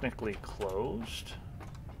technically closed.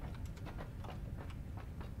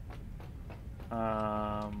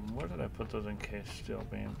 Where did I put those encased steel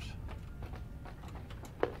beams?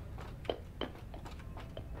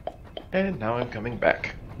 And now I'm coming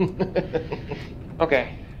back.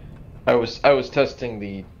 Okay. I was testing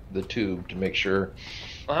the tube to make sure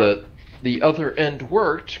that the other end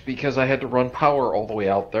worked because I had to run power all the way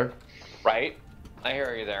out there. Right. I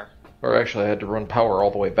hear you there. Or actually, I had to run power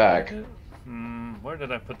all the way back. Where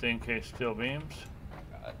did I put the encased steel beams?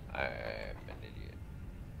 God, I'm an idiot.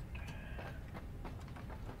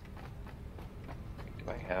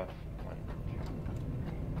 Do I have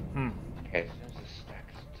one? Okay, as soon as this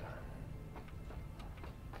stack's done.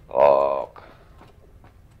 Oh.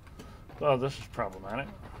 Well, this is problematic.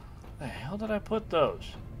 The hell did I put those?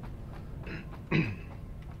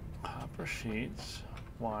 Copper sheets,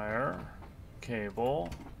 wire, cable.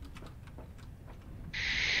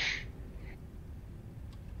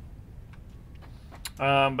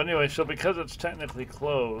 But anyway, so because it's technically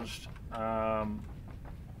closed, oh,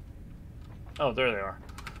 there they are.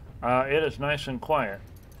 It is nice and quiet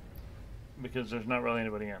because there's not really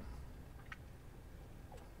anybody in.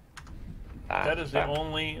 That is the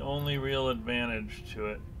only real advantage to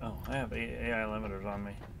it. Oh, I have AI limiters on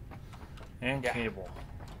me. And cable.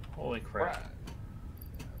 Holy crap.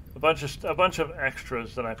 A bunch of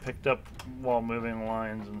extras that I picked up while moving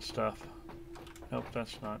lines and stuff. Nope,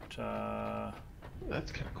 that's not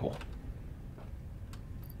That's kind of cool.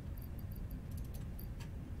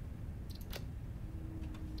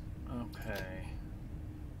 Okay.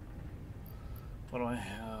 What do I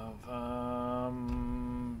have?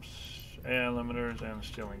 AI limiters and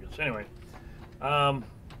steel ingots. Anyway,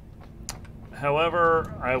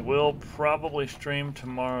 however, I will probably stream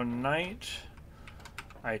tomorrow night.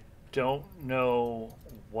 I don't know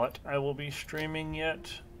what I will be streaming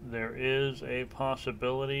yet. There is a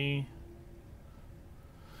possibility.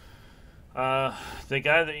 The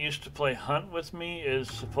guy that used to play Hunt with me is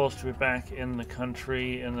supposed to be back in the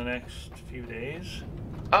country in the next few days.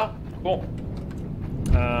 Oh, cool.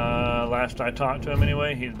 Last I talked to him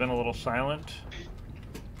anyway, he's been a little silent.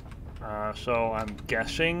 So I'm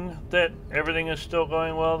guessing that everything is still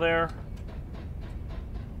going well there.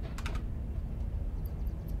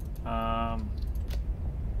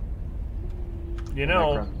 You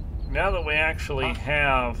know, now that we actually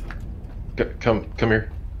have come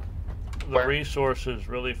here. The resources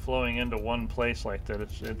really flowing into one place like that,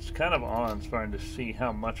 it's kind of awe-inspiring to see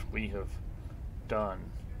how much we have done.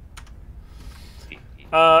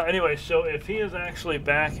 Anyway, so if he is actually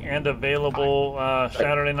back and available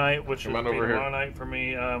Saturday night, which would be tomorrow night for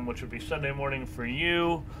me, which would be Sunday morning for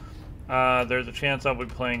you, there's a chance I'll be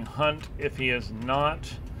playing Hunt. If he is not,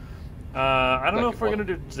 I don't know if we're going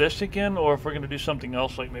to do this again or if we're going to do something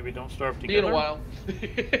else, like maybe Don't Starve Together. See you in a while.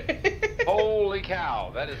 Holy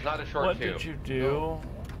cow, that is not a short tube. What did you do?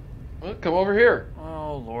 Well, come over here.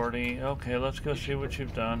 Oh, lordy. Okay, let's go see what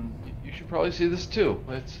you've done. You should probably see this too.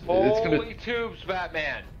 Holy tubes,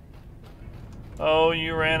 Batman. Oh,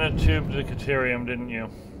 you ran a tube to the Caterium, didn't you?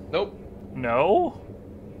 Nope. No?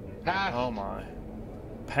 Past. Oh, my.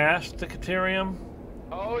 Past the Caterium?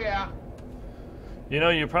 Oh, yeah. You know,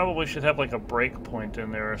 you probably should have like a break point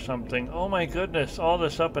in there or something. Oh, my goodness. All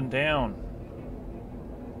this up and down.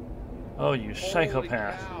 Oh, you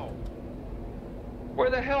psychopath. Holy cow. Where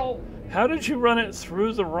the hell? How did you run it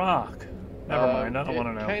through the rock? Never mind, I don't want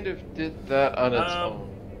to know. It kind of did that on its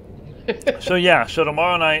own. So yeah, so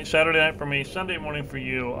tomorrow night, Saturday night for me, Sunday morning for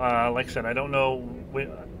you. Like I said, I don't know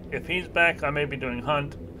if he's back. I may be doing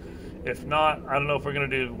Hunt. If not, I don't know if we're going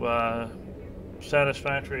to do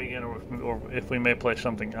Satisfactory again, or if we may play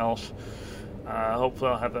something else.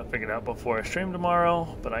 Hopefully I'll have that figured out before I stream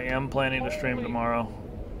tomorrow, but I am planning to stream tomorrow.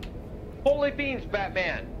 Holy beans,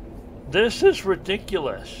 Batman! This is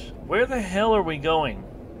ridiculous. Where the hell are we going?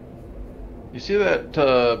 You see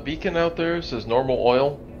that beacon out there? It says normal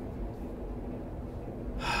oil.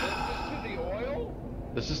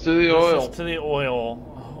 This is to the oil? This is to the oil.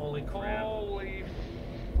 Holy crap. Holy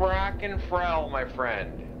frackin' frell, my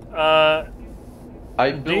friend. I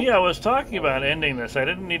was talking about ending this. I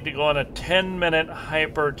didn't need to go on a 10-minute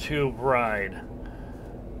hypertube ride.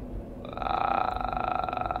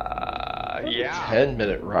 Yeah.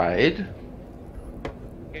 10-minute ride?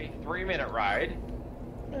 Okay, 3-minute ride.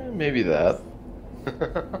 Maybe that.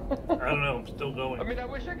 I don't know, I'm still going. I mean, I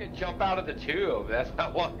wish I could jump out of the tube. That's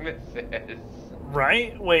how long this is.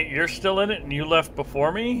 Right? Wait, you're still in it and you left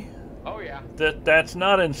before me? Oh, yeah. That's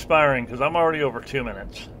not inspiring, because I'm already over 2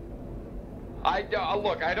 minutes.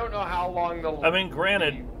 Look, I don't know how long the... I mean,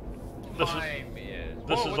 granted,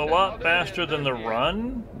 this is a lot faster than the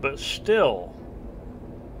run, but still.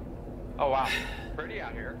 Oh, wow. Pretty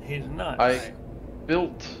out here. He's nuts. I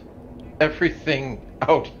built everything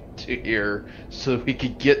out to here so we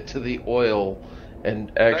could get to the oil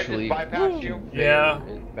and actually bypass you? Yeah.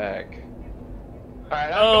 Back.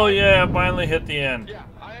 Right, oh yeah, finally hit the end. Yeah,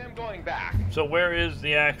 I am going back. So where is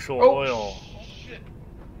the actual oil? Shit.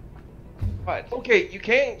 What? Okay, you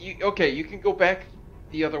can go back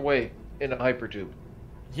the other way in a hypertube.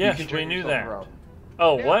 Yes, we knew that.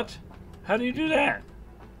 Oh, yeah. What? How do you do that?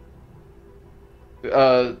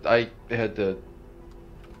 I had to.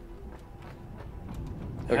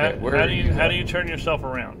 Okay, how do you turn yourself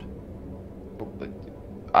around?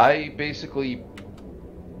 I basically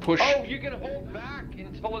push. Oh, you can hold back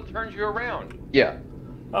until it turns you around. Yeah.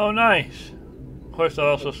 Oh, nice. Of course, that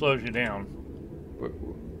also slows you down.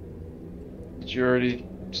 Did you already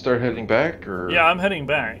start heading back, or? Yeah, I'm heading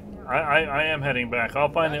back. I am heading back.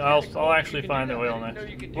 I'll find I'll actually find the oil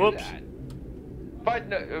next. Whoops. But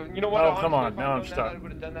you know what? Oh, come on! Now I'm stuck. I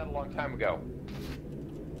would have done that a long time ago.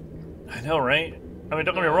 I know, right? I mean,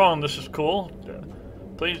 don't get me wrong. This is cool.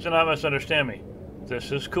 Please do not misunderstand me.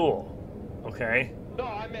 This is cool. Okay. No,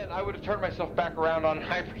 I meant I would have turned myself back around on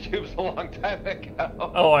hypertubes a long time ago.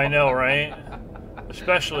 Oh, I know, right?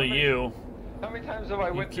 Especially you. How many times have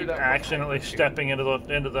I went through that? Accidentally stepping into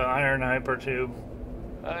the iron hypertube.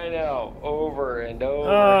 I know, over and over.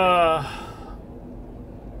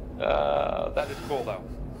 That is cool, though.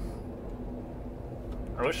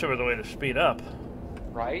 I wish there was a way to speed up.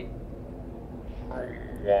 Right?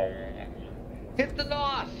 Hit the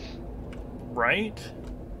NOS! Right?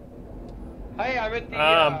 Hey, I'm at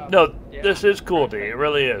the... no, yeah. This is cool, D. It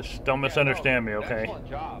really is. Don't misunderstand me, okay? Excellent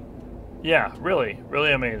job. Yeah, really.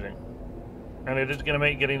 Really amazing. And it is going to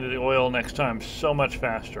make getting to the oil next time so much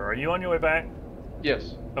faster. Are you on your way back?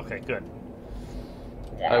 Yes. Okay, good.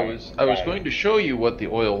 I was going to show you what the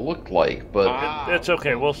oil looked like, but it's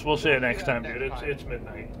okay. We'll see it next time, dude. It's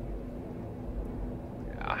midnight.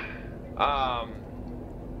 Yeah.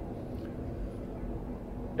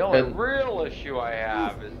 The only real issue I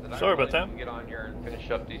have is that I need to get on here and finish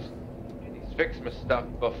up these Fixmas stuff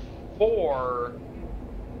before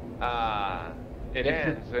it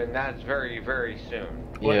ends, and that's very, very soon.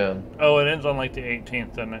 Yeah. Oh, it ends on like the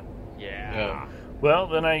 18th, doesn't it? Yeah. Well,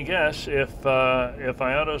 then I guess if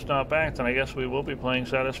Ioto's not back, then I guess we will be playing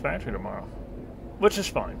Satisfactory tomorrow, which is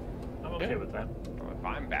fine. I'm okay with that. Well, if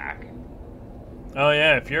I'm back. Oh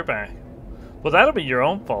yeah, if you're back. Well, that'll be your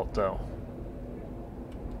own fault, though.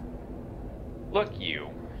 Look, you.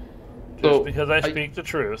 Just because I speak the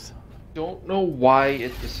truth. Don't know why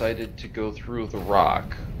it decided to go through the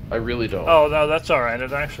rock. I really don't. Oh no, that's all right.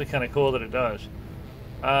 It's actually kind of cool that it does.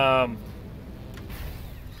 Oh,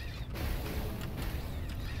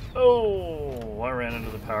 I ran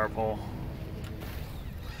into the power pole.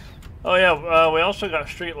 Oh yeah, we also got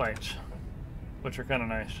street lights, which are kind of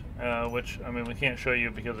nice. Which, I mean, we can't show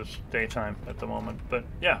you because it's daytime at the moment. But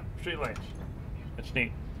yeah, street lights. It's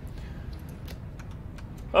neat.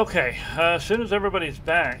 Okay, as soon as everybody's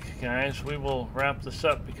back, guys, we will wrap this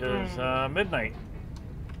up because midnight.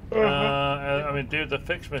 I mean, dude, the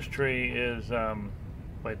Fixmas tree is...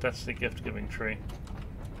 wait, that's the gift-giving tree.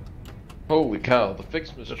 Holy cow, the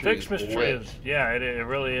Fixmas tree. The Fixmas tree is, yeah, it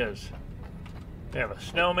really is. We have a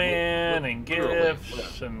snowman and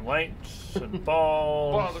gifts and lights and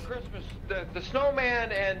balls. Well, the Christmas, the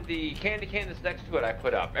snowman and the candy cane that's next to it, I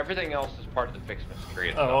put up. Everything else is part of the Fixmas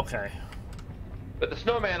tree itself. Oh, okay. But the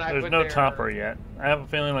snowman I There's put no there... topper yet. I have a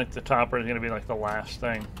feeling like the topper is going to be like the last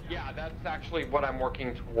thing. Yeah, that's actually what I'm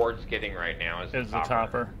working towards getting right now is the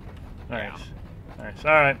topper. Nice. Yeah. Nice.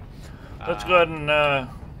 All right. Let's go ahead and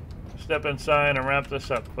step inside and wrap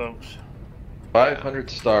this up, folks.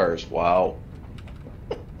 500 stars. Wow.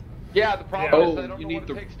 Yeah, the problem is I don't know what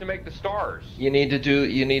it takes to make the stars. You need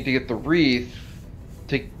to get the wreath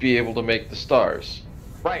to be able to make the stars.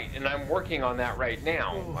 Right, and I'm working on that right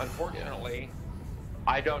now. Unfortunately,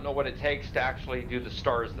 I don't know what it takes to actually do the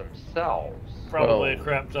stars themselves. Probably a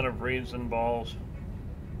crap ton of wreaths and balls.